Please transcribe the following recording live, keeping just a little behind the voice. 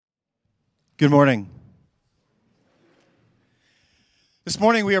Good morning. This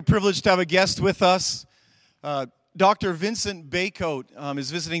morning we are privileged to have a guest with us. Dr. Vincent Baycoat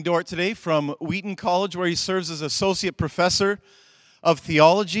is visiting Dordt today from Wheaton College, where he serves as Associate Professor of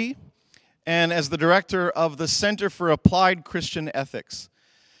Theology and as the Director of the Center for Applied Christian Ethics.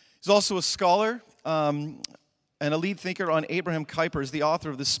 He's also a scholar and a lead thinker on Abraham Kuyper. He's the author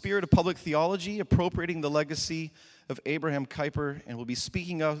of The Spirit of Public Theology, Appropriating the Legacy of Abraham Kuyper, and will be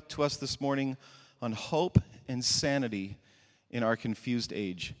speaking to us this morning on hope and sanity in our confused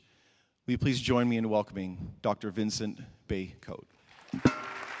age. Will you please join me in welcoming Dr. Vincent Baycoat?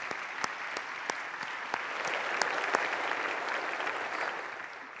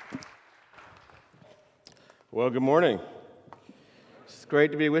 Well, good morning. It's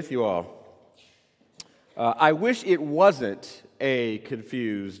great to be with you all. I wish it wasn't a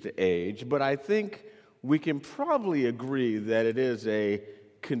confused age, but I think we can probably agree that it is a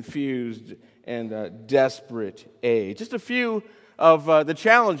confused and desperate age. Just a few of the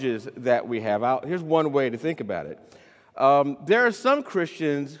challenges that we have. Here's one way to think about it. There are some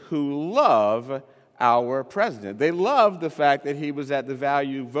Christians who love our president. They love the fact that he was at the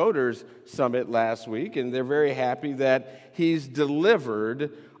Value Voters Summit last week, and they're very happy that he's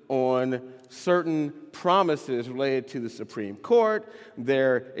delivered on certain promises related to the Supreme Court.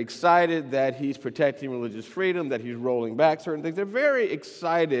 They're excited that he's protecting religious freedom, that he's rolling back certain things. They're very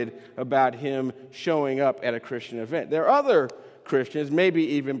excited about him showing up at a Christian event. There are other Christians, maybe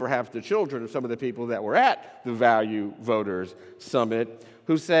even perhaps the children of some of the people that were at the Value Voters Summit,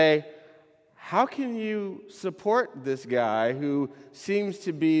 who say, how can you support this guy who seems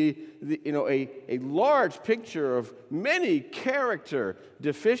to be a large picture of many character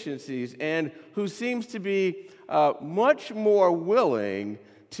deficiencies and who seems to be much more willing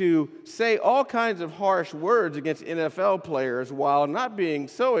to say all kinds of harsh words against NFL players while not being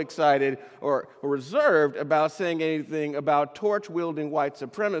so excited or reserved about saying anything about torch-wielding white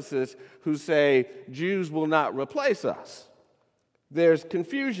supremacists who say Jews will not replace us? There's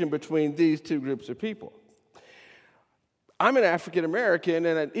confusion between these two groups of people. I'm an African American,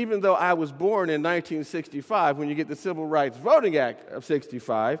 and even though I was born in 1965, when you get the Civil Rights Voting Act of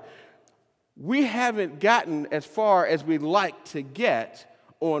 65, we haven't gotten as far as we'd like to get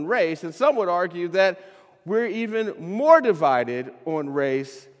on race, and some would argue that we're even more divided on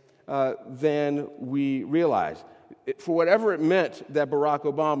race than we realize. For whatever it meant that Barack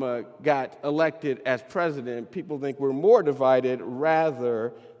Obama got elected as president, people think we're more divided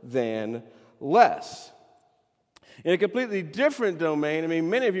rather than less. In a completely different domain,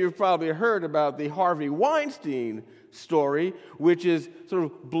 many of you have probably heard about the Harvey Weinstein story, which is sort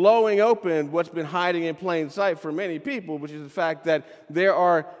of blowing open what's been hiding in plain sight for many people, which is the fact that there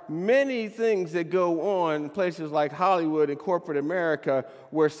are many things that go on in places like Hollywood and corporate America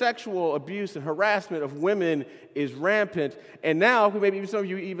where sexual abuse and harassment of women is rampant. And now, maybe some of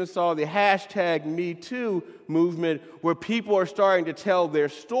you even saw the hashtag #MeToo movement, where people are starting to tell their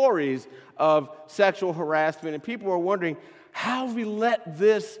stories of sexual harassment, and people are wondering, how have we let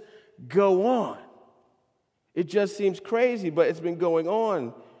this go on? It just seems crazy, but it's been going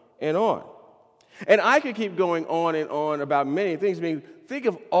on and on. And I could keep going on and on about many things. Think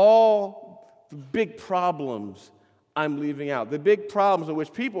of all the big problems I'm leaving out, the big problems in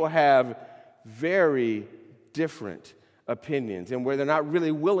which people have very different opinions and where they're not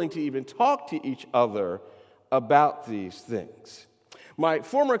really willing to even talk to each other about these things. My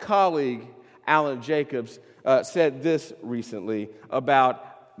former colleague, Alan Jacobs, said this recently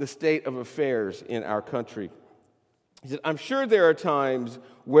about the state of affairs in our country. He said, I'm sure there are times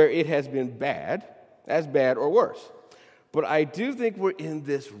where it has been bad, as bad or worse, but I do think we're in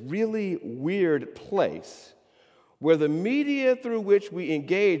this really weird place where the media through which we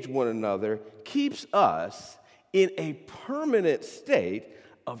engage one another keeps us in a permanent state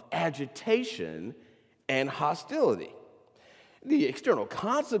of agitation and hostility. The external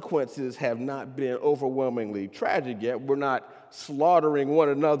consequences have not been overwhelmingly tragic yet. We're not slaughtering one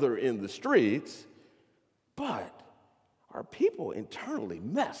another in the streets, but are people internally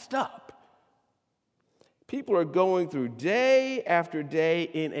messed up? People are going through day after day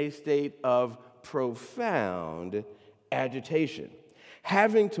in a state of profound agitation,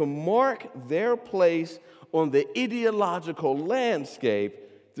 having to mark their place on the ideological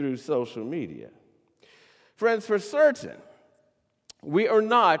landscape through social media. Friends, for certain, we are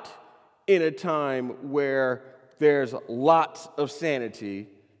not in a time where there's lots of sanity.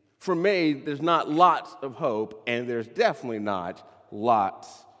 For me, there's not lots of hope, and there's definitely not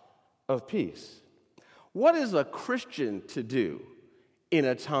lots of peace. What is a Christian to do in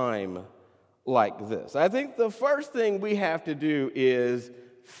a time like this? I think the first thing we have to do is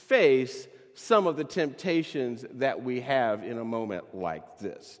face some of the temptations that we have in a moment like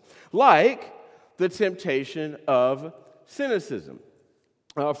this, like the temptation of cynicism.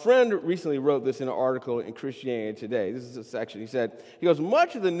 A friend recently wrote this in an article in Christianity Today. This is a section. He goes,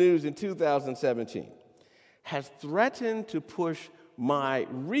 much of the news in 2017 has threatened to push my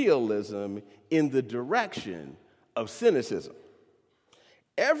realism in the direction of cynicism.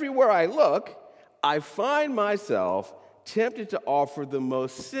 Everywhere I look, I find myself tempted to offer the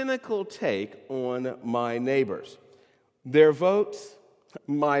most cynical take on my neighbors. Their votes,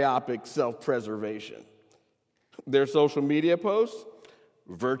 myopic self-preservation. Their social media posts,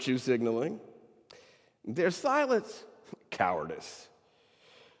 virtue signaling. Their silence, cowardice.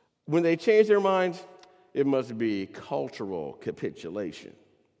 When they change their minds, it must be cultural capitulation.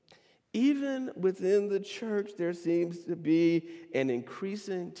 Even within the church, there seems to be an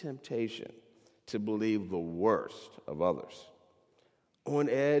increasing temptation to believe the worst of others. On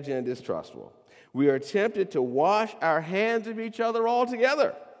edge and distrustful, we are tempted to wash our hands of each other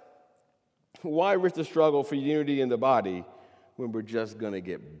altogether. Why risk the struggle for unity in the body when we're just going to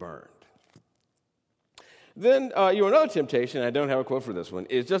get burned? Then another temptation, I don't have a quote for this one,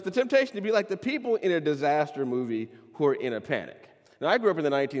 is just the temptation to be like the people in a disaster movie who are in a panic. Now, I grew up in the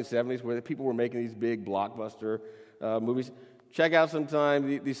 1970s where the people were making these big blockbuster movies. Check out sometime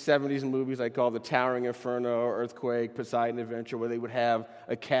these 70s movies I call The Towering Inferno, Earthquake, Poseidon Adventure, where they would have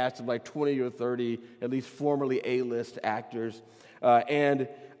a cast of like 20 or 30, at least formerly A-list actors.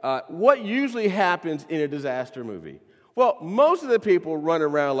 What usually happens in a disaster movie? Well, most of the people run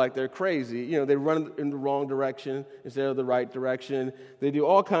around like they're crazy. They run in the wrong direction instead of the right direction. They do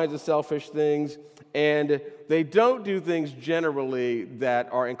all kinds of selfish things, and they don't do things generally that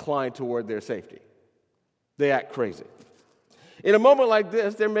are inclined toward their safety. They act crazy. In a moment like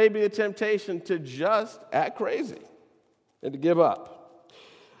this, there may be a temptation to just act crazy and to give up.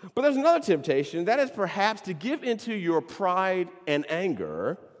 But there's another temptation, that is perhaps to give into your pride and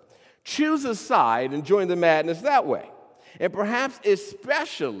anger, choose a side and join the madness that way. And perhaps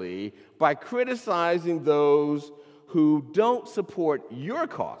especially by criticizing those who don't support your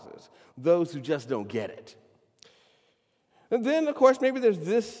causes, those who just don't get it. And then, of course, maybe there's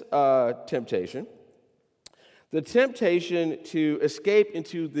this temptation, the temptation to escape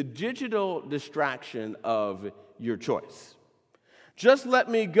into the digital distraction of your choice. Just let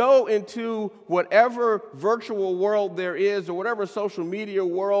me go into whatever virtual world there is or whatever social media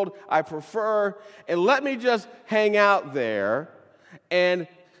world I prefer, and let me just hang out there and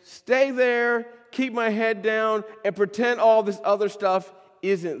stay there, keep my head down, and pretend all this other stuff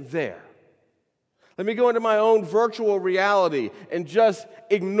isn't there. Let me go into my own virtual reality and just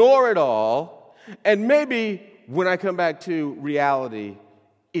ignore it all, and maybe when I come back to reality,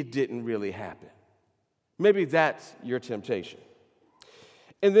 it didn't really happen. Maybe that's your temptation.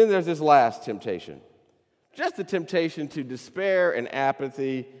 And then there's this last temptation, just the temptation to despair and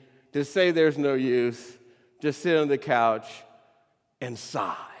apathy, to say there's no use, just sit on the couch and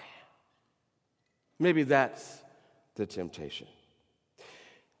sigh. Maybe that's the temptation.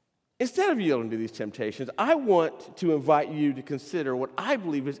 Instead of yielding to these temptations, I want to invite you to consider what I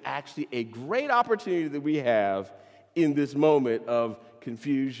believe is actually a great opportunity that we have in this moment of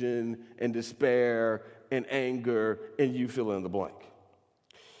confusion and despair and anger, and you fill in the blank.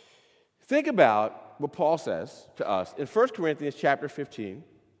 Think about what Paul says to us in 1 Corinthians chapter 15,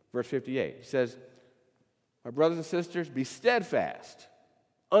 verse 58. He says, my brothers and sisters, be steadfast,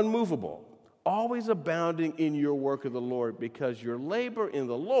 unmovable, always abounding in your work of the Lord, because your labor in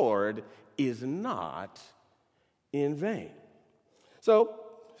the Lord is not in vain. So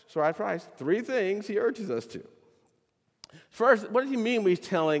Christ, three things he urges us to. First, what does he mean when he's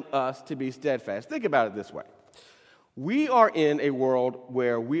telling us to be steadfast? Think about it this way. We are in a world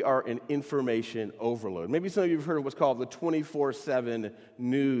where we are in information overload. Maybe some of you have heard of what's called the 24/7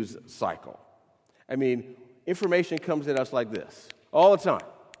 news cycle. I mean, information comes at us like this all the time.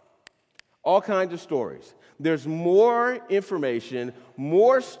 All kinds of stories. There's more information,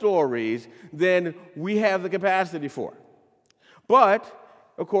 more stories than we have the capacity for. But,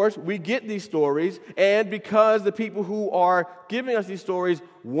 of course, we get these stories, and because the people who are giving us these stories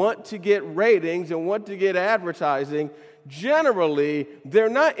want to get ratings and want to get advertising, generally, they're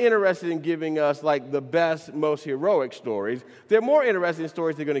not interested in giving us like the best, most heroic stories. They're more interested in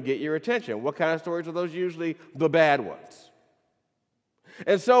stories that are going to get your attention. What kind of stories are those? Usually the bad ones.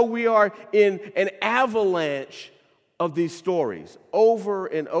 And so we are in an avalanche of these stories over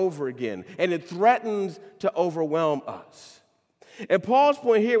and over again, and it threatens to overwhelm us. And Paul's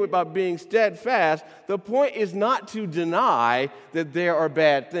point here about being steadfast, the point is not to deny that there are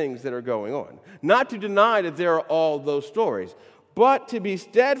bad things that are going on, not to deny that there are all those stories. but to be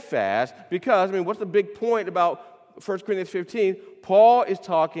steadfast, because, what's the big point about 1 Corinthians 15? Paul is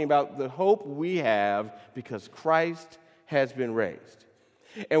talking about the hope we have because Christ has been raised,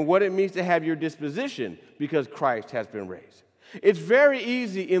 and what it means to have your disposition because Christ has been raised. It's very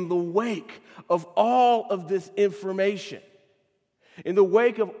easy in the wake of all of this information, in the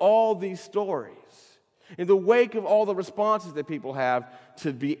wake of all these stories, in the wake of all the responses that people have,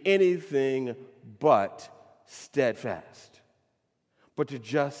 to be anything but steadfast, but to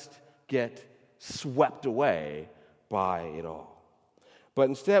just get swept away by it all. But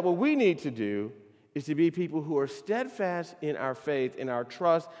instead, what we need to do is to be people who are steadfast in our faith, in our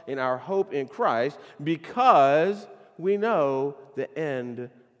trust, in our hope in Christ, because we know the end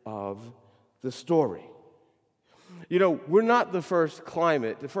of the story. We're not the first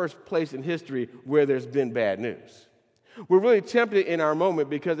place in history where there's been bad news. We're really tempted in our moment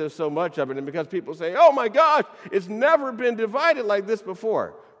because there's so much of it, and because people say, oh my gosh, it's never been divided like this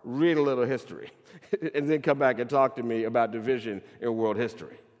before. Read a little history, and then come back and talk to me about division in world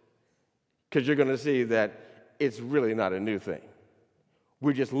history. Because you're going to see that it's really not a new thing.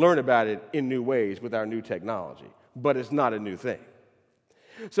 We just learn about it in new ways with our new technology, but it's not a new thing.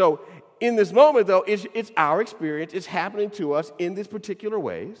 So in this moment, though, it's our experience. It's happening to us in these particular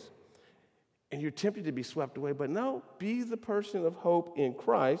ways. And you're tempted to be swept away. But no, be the person of hope in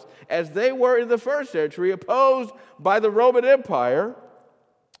Christ, as they were in the first century, opposed by the Roman Empire.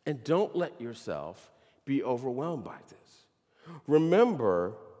 And don't let yourself be overwhelmed by this.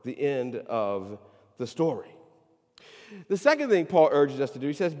 Remember the end of the story. The second thing Paul urges us to do,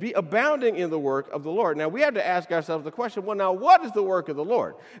 he says, be abounding in the work of the Lord. Now, we have to ask ourselves the question, well, now, what is the work of the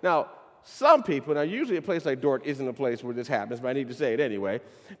Lord? Now, some people, now usually a place like Dordt isn't a place where this happens, but I need to say it anyway.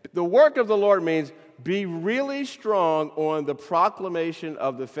 The work of the Lord means be really strong on the proclamation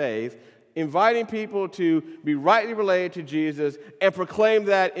of the faith, inviting people to be rightly related to Jesus and proclaim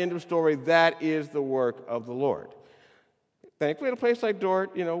that end of story. That is the work of the Lord. Thankfully, at a place like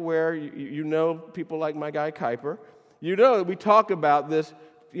Dordt, where you know people like my guy Kuiper, that we talk about this,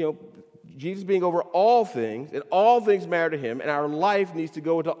 Jesus being over all things, and all things matter to him, and our life needs to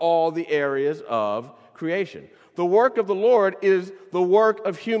go into all the areas of creation. The work of the Lord is the work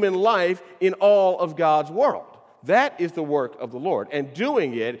of human life in all of God's world. That is the work of the Lord, and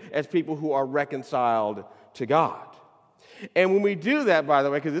doing it as people who are reconciled to God. And when we do that, by the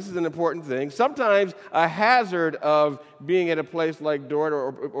way, because this is an important thing, sometimes a hazard of being at a place like Dordt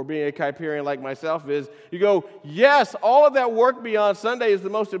or being a Kuiperian like myself is, you go, yes, all of that work beyond Sunday is the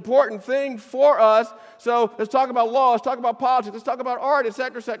most important thing for us, so let's talk about law, let's talk about politics, let's talk about art,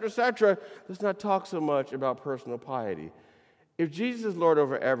 etc., etc., etc. Let's not talk so much about personal piety. If Jesus is Lord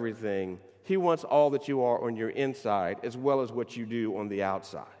over everything, he wants all that you are on your inside as well as what you do on the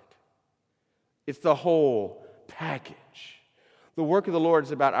outside. It's the whole package. The work of the Lord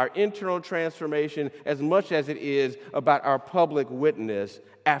is about our internal transformation as much as it is about our public witness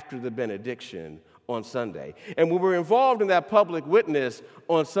after the benediction on Sunday. And when we're involved in that public witness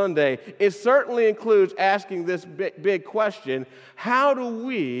on Sunday, it certainly includes asking this big question: how do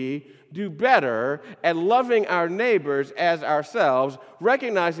we do better at loving our neighbors as ourselves,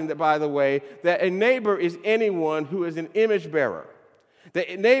 recognizing that, by the way, that a neighbor is anyone who is an image bearer.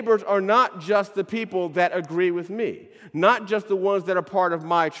 That neighbors are not just the people that agree with me, not just the ones that are part of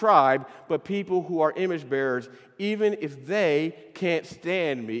my tribe, but people who are image bearers, even if they can't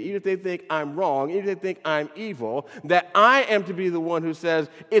stand me, even if they think I'm wrong, even if they think I'm evil, that I am to be the one who says,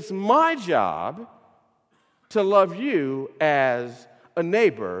 it's my job to love you as a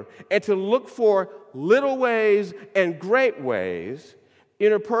neighbor and to look for little ways and great ways,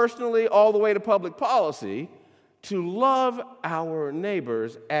 interpersonally all the way to public policy, to love our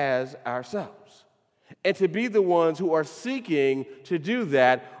neighbors as ourselves, and to be the ones who are seeking to do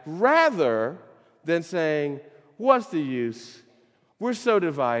that rather than saying, what's the use? We're so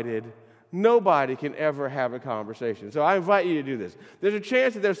divided, nobody can ever have a conversation. So I invite you to do this. There's a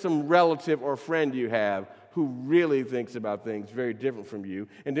chance that there's some relative or friend you have who really thinks about things very different from you,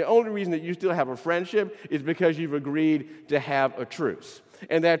 and the only reason that you still have a friendship is because you've agreed to have a truce.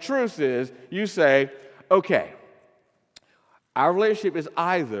 And that truce is, you say, okay, our relationship is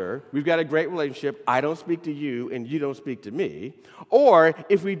either we've got a great relationship, I don't speak to you and you don't speak to me, or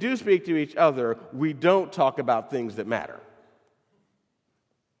if we do speak to each other, we don't talk about things that matter.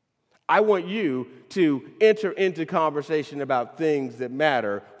 I want you to enter into conversation about things that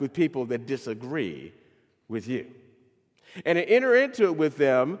matter with people that disagree with you. And to enter into it with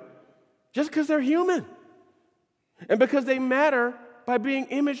them just because they're human. And because they matter by being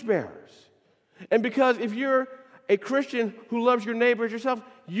image bearers. And because if you're a Christian who loves your neighbor as yourself,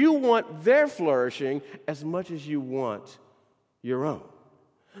 you want their flourishing as much as you want your own,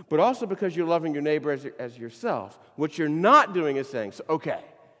 but also because you're loving your neighbor as yourself. What you're not doing is saying, so, okay,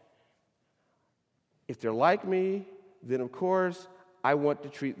 if they're like me, then of course I want to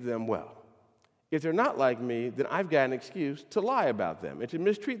treat them well. If they're not like me, then I've got an excuse to lie about them and to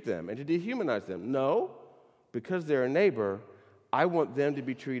mistreat them and to dehumanize them. No, because they're a neighbor, I want them to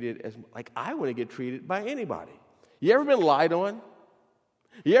be treated as like I want to get treated by anybody. You ever been lied on?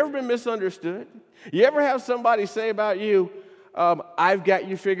 You ever been misunderstood? You ever have somebody say about you, I've got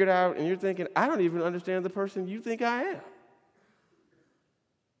you figured out, and you're thinking, I don't even understand the person you think I am.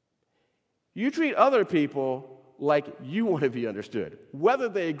 You treat other people like you want to be understood, whether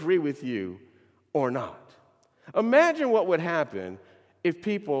they agree with you or not. Imagine what would happen if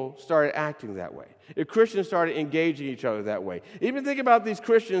people started acting that way, if Christians started engaging each other that way. Even think about these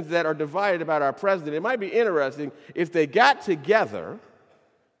Christians that are divided about our president. It might be interesting if they got together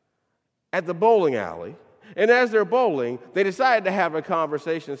at the bowling alley, and as they're bowling, they decided to have a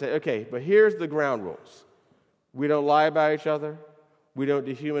conversation and say, okay, but here's the ground rules. We don't lie about each other, we don't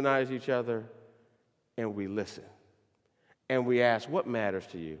dehumanize each other, and we listen. And we ask, what matters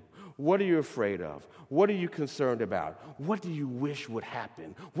to you? What are you afraid of? What are you concerned about? What do you wish would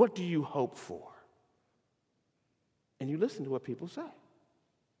happen? What do you hope for? And you listen to what people say.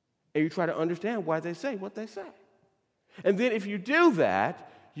 And you try to understand why they say what they say. And then if you do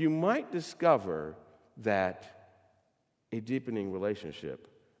that, you might discover that a deepening relationship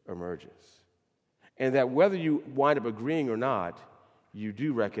emerges. And that whether you wind up agreeing or not, you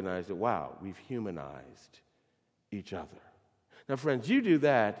do recognize that, wow, we've humanized each other. Now, friends, you do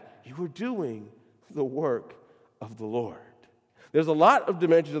that, you are doing the work of the Lord. There's a lot of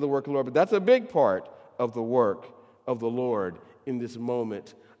dimensions of the work of the Lord, but that's a big part of the work of the Lord in this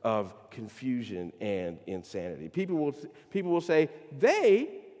moment of confusion and insanity. People will say they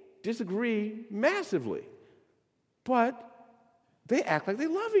disagree massively, but they act like they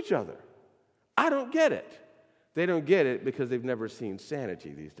love each other. I don't get it. They don't get it because they've never seen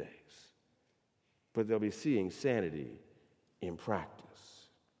sanity these days. But they'll be seeing sanity in practice.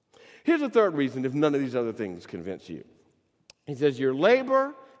 Here's a third reason if none of these other things convince you. He says, your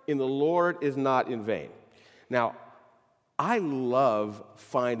labor in the Lord is not in vain. Now, I love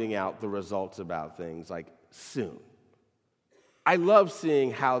finding out the results about things like soon. I love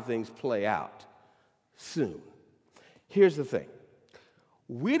seeing how things play out soon. Here's the thing.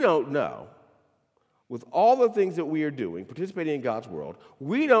 We don't know, with all the things that we are doing, participating in God's world,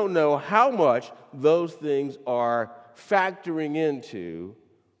 we don't know how much those things are factoring into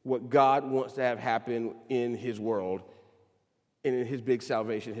what God wants to have happen in his world and in his big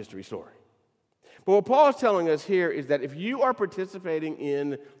salvation history story. But what Paul is telling us here is that if you are participating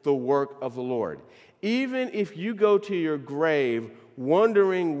in the work of the Lord, even if you go to your grave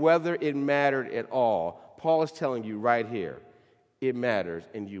wondering whether it mattered at all, Paul is telling you right here, it matters,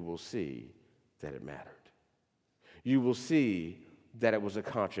 and you will see that it mattered. You will see that it was a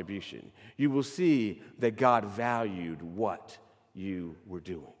contribution. You will see that God valued what you were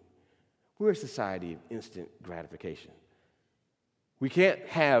doing. We're a society of instant gratification. We can't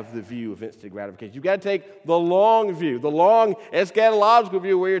have the view of instant gratification. You've got to take the long view, the long eschatological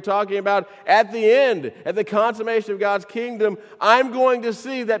view where you're talking about at the end, at the consummation of God's kingdom, I'm going to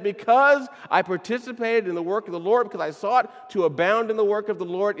see that because I participated in the work of the Lord, because I sought to abound in the work of the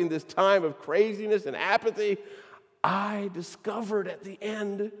Lord in this time of craziness and apathy, I discovered at the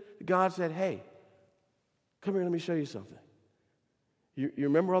end, God said, hey, come here, let me show you something. You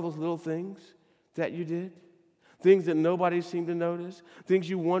remember all those little things that you did? Things that nobody seemed to notice? Things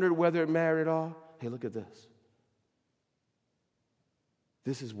you wondered whether it mattered at all? Hey, look at this.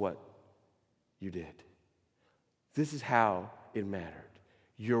 This is what you did. This is how it mattered.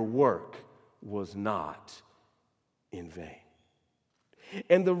 Your work was not in vain.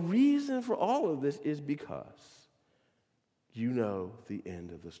 And the reason for all of this is because you know the end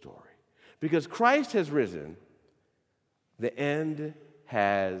of the story. Because Christ has risen, the end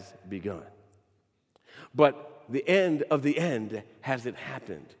has begun. But the end of the end hasn't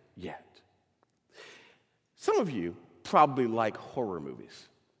happened yet. Some of you probably like horror movies.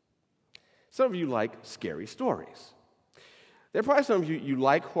 Some of you like scary stories. There are probably some of you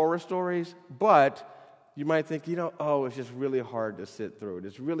like horror stories, but you might think, it's just really hard to sit through it.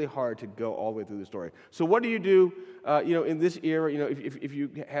 It's really hard to go all the way through the story. So what do you do, in this era, if you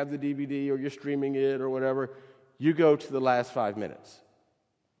have the DVD or you're streaming it or whatever, you go to the last 5 minutes.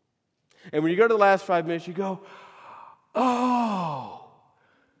 And when you go to the last 5 minutes, you go, oh,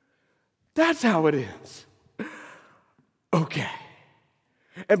 that's how it ends. Okay.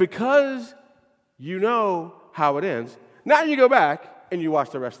 And because you know how it ends, now you go back and you watch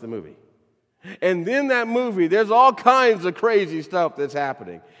the rest of the movie. And in that movie, there's all kinds of crazy stuff that's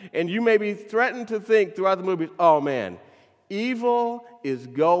happening. And you may be threatened to think throughout the movie, oh man, evil is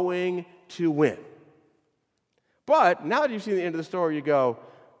going to win. But now that you've seen the end of the story, you go,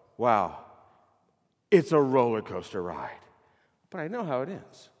 wow, it's a roller coaster ride. But I know how it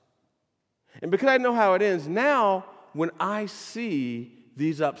ends. And because I know how it ends, now when I see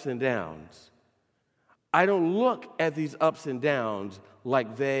these ups and downs, I don't look at these ups and downs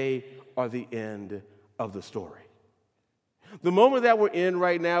like they are the end of the story. The moment that we're in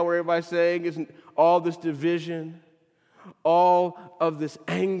right now, where everybody's saying isn't all this division, all of this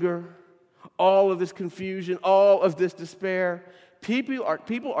anger, all of this confusion, all of this despair,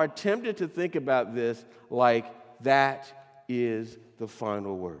 people are tempted to think about this like that is the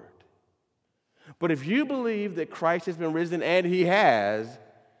final word. But if you believe that Christ has been risen, and he has,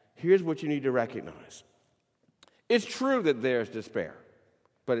 here's what you need to recognize. It's true that there's despair,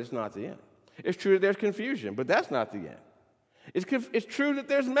 but it's not the end. It's true that there's confusion, but that's not the end. It's true that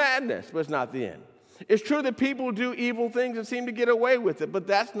there's madness, but it's not the end. It's true that people do evil things and seem to get away with it, but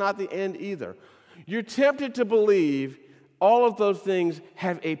that's not the end either. You're tempted to believe all of those things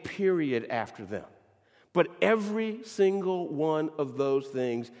have a period after them, but every single one of those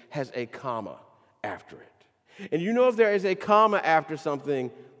things has a comma after it. And you know, if there is a comma after something,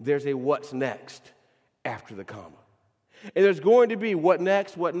 there's a what's next after the comma. And there's going to be what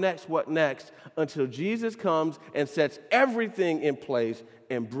next, until Jesus comes and sets everything in place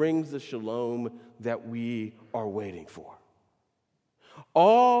and brings the shalom that we are waiting for.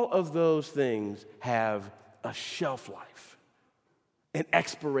 All of those things have a shelf life, an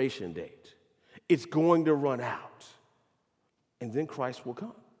expiration date. It's going to run out. And then Christ will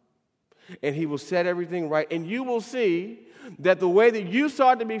come. And he will set everything right. And you will see that the way that you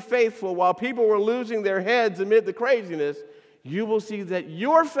sought to be faithful while people were losing their heads amid the craziness, you will see that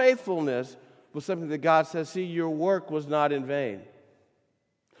your faithfulness was something that God says, see, your work was not in vain.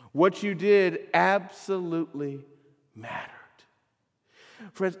 What you did absolutely mattered.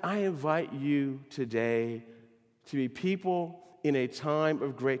 Friends, I invite you today to be people in a time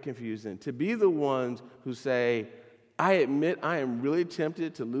of great confusion, to be the ones who say, I admit I am really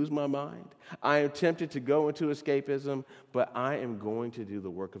tempted to lose my mind. I am tempted to go into escapism, but I am going to do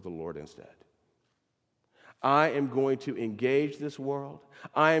the work of the Lord instead. I am going to engage this world.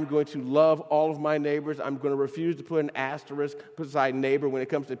 I am going to love all of my neighbors. I'm going to refuse to put an asterisk beside neighbor when it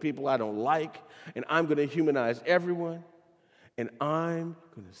comes to people I don't like. And I'm going to humanize everyone. And I'm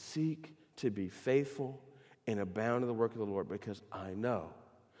going to seek to be faithful and abound in the work of the Lord, because I know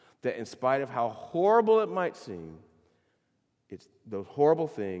that in spite of how horrible it might seem, those horrible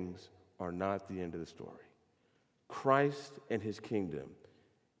things are not the end of the story. Christ and his kingdom,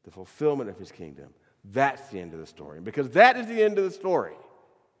 the fulfillment of his kingdom, that's the end of the story. And because that is the end of the story,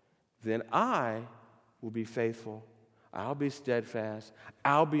 then I will be faithful. I'll be steadfast.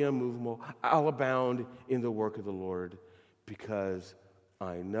 I'll be unmovable. I'll abound in the work of the Lord, because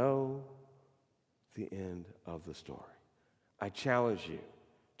I know the end of the story. I challenge you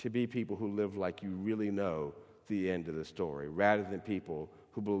to be people who live like you really know the end of the story, rather than people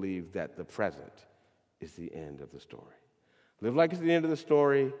who believe that the present is the end of the story. Live like it's the end of the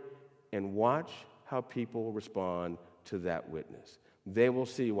story, and watch how people respond to that witness. They will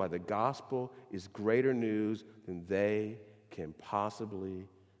see why the gospel is greater news than they can possibly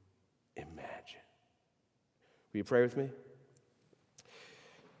imagine. Will you pray with me?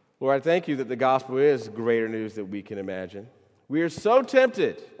 Lord, I thank you that the gospel is greater news than we can imagine. We are so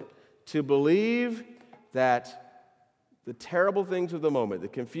tempted to believe that the terrible things of the moment, the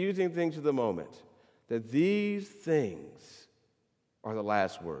confusing things of the moment, that these things are the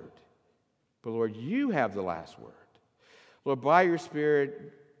last word. But Lord, you have the last word. Lord, by your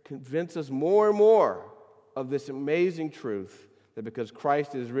Spirit, convince us more and more of this amazing truth, that because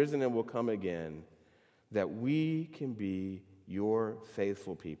Christ is risen and will come again, that we can be your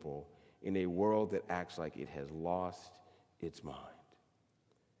faithful people in a world that acts like it has lost its mind.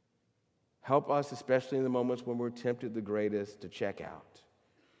 Help us, especially in the moments when we're tempted the greatest, to check out.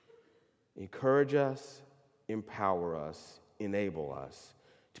 Encourage us, empower us, enable us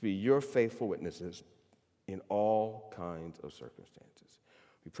to be your faithful witnesses in all kinds of circumstances.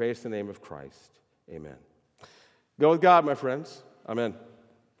 We praise the name of Christ. Amen. Go with God, my friends. Amen.